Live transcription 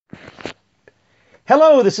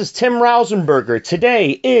Hello, this is Tim Rausenberger.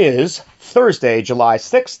 Today is Thursday, July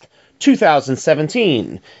 6th,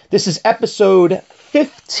 2017. This is episode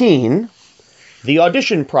 15, The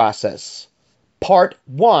Audition Process, Part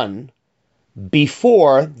 1,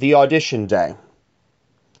 Before the Audition Day.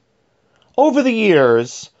 Over the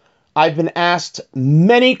years, I've been asked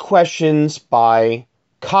many questions by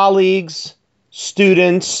colleagues,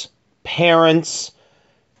 students, parents,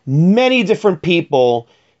 many different people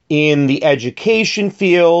in the education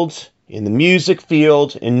field, in the music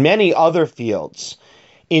field, in many other fields,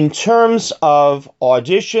 in terms of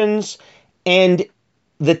auditions, and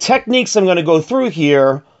the techniques I'm going to go through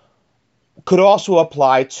here could also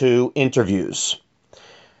apply to interviews.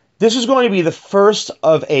 This is going to be the first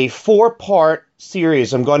of a 4-part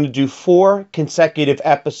series. I'm going to do 4 consecutive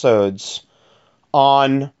episodes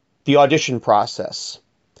on the audition process.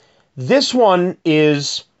 This one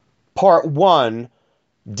is part 1,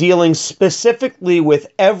 dealing specifically with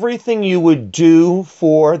everything you would do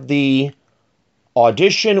for the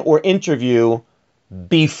audition or interview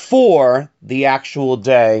before the actual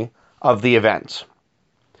day of the event.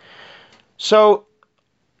 So,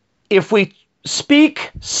 if we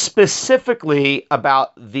speak specifically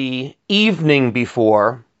about the evening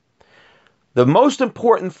before, the most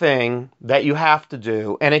important thing that you have to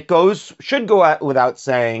do, and it should go out without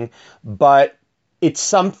saying, but it's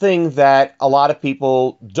something that a lot of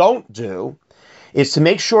people don't do, is to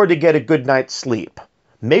make sure to get a good night's sleep.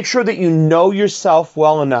 Make sure that you know yourself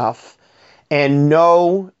well enough and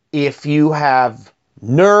know if you have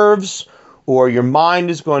nerves or your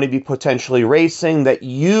mind is going to be potentially racing, that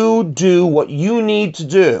you do what you need to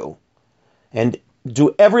do and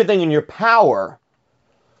do everything in your power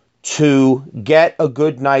to get a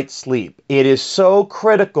good night's sleep. It is so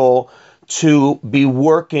critical to be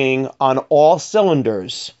working on all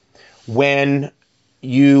cylinders when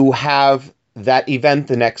you have that event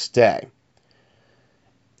the next day.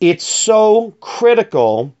 It's so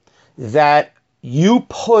critical that you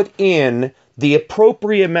put in the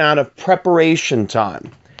appropriate amount of preparation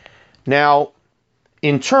time. Now,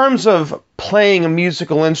 in terms of playing a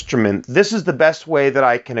musical instrument, this is the best way that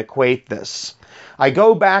I can equate this. I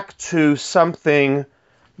go back to something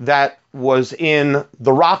that was in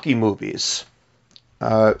the Rocky movies,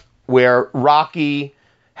 where Rocky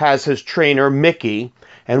has his trainer, Mickey,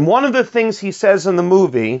 and one of the things he says in the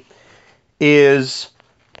movie is,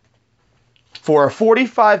 for a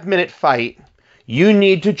 45-minute fight, you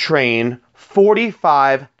need to train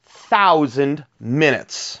 45,000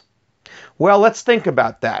 minutes. Well, let's think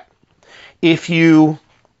about that. If you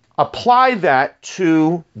apply that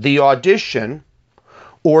to the audition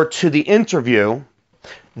or to the interview,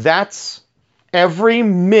 that's every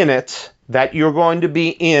minute that you're going to be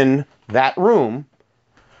in that room,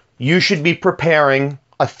 you should be preparing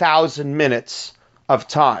 1,000 minutes of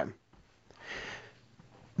time.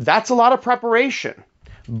 That's a lot of preparation.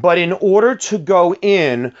 But in order to go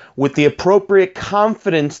in with the appropriate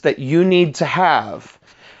confidence that you need to have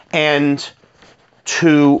and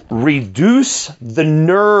to reduce the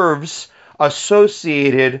nerves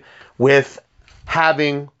associated with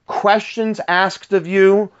having questions asked of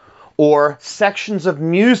you or sections of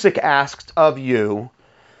music asked of you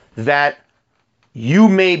that you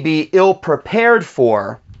may be ill prepared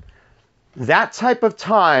for, that type of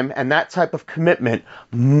time and that type of commitment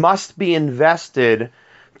must be invested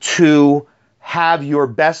to have your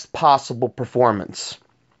best possible performance.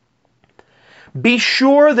 Be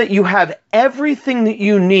sure that you have everything that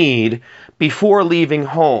you need before leaving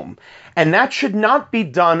home, and that should not be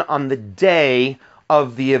done on the day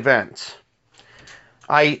of the event.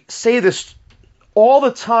 I say this all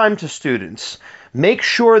the time to students. Make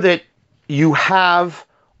sure that you have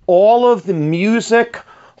all of the music,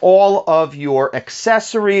 all of your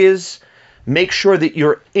accessories. Make sure that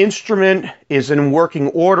your instrument is in working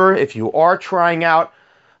order if you are trying out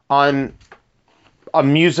on a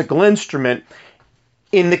musical instrument.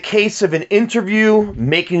 In the case of an interview,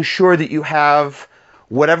 making sure that you have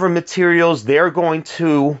whatever materials they're going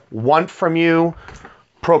to want from you,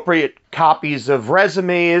 appropriate copies of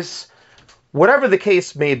resumes, whatever the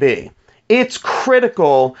case may be. It's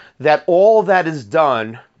critical that all that is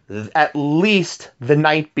done at least the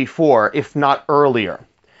night before, if not earlier.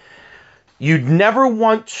 You'd never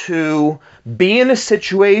want to be in a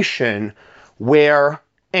situation where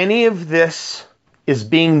any of this is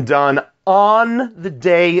being done on the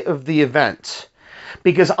day of the event.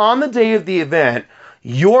 Because on the day of the event,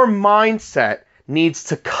 your mindset needs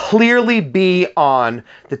to clearly be on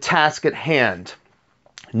the task at hand,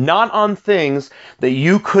 not on things that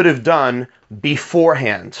you could have done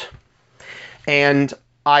beforehand. And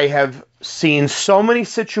I have seen so many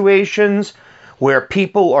situations where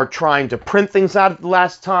people are trying to print things out at the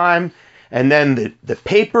last time, and then the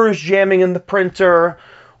paper is jamming in the printer,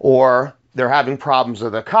 or they're having problems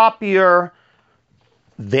with a copier.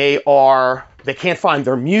 They can't find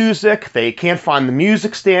their music. They can't find the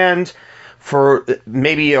music stand for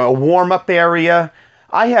maybe a warm-up area.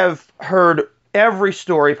 I have heard every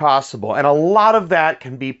story possible, and a lot of that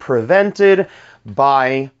can be prevented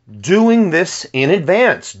by doing this in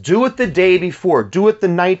advance. Do it the day before. Do it the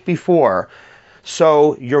night before.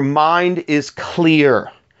 So your mind is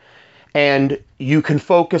clear, and you can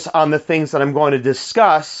focus on the things that I'm going to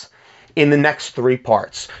discuss in the next 3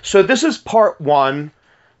 parts. So this is part 1,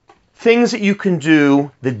 things that you can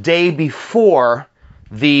do the day before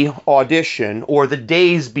the audition or the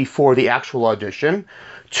days before the actual audition.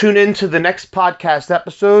 Tune into the next podcast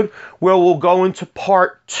episode where we'll go into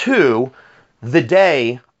part 2, the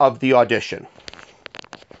day of the audition.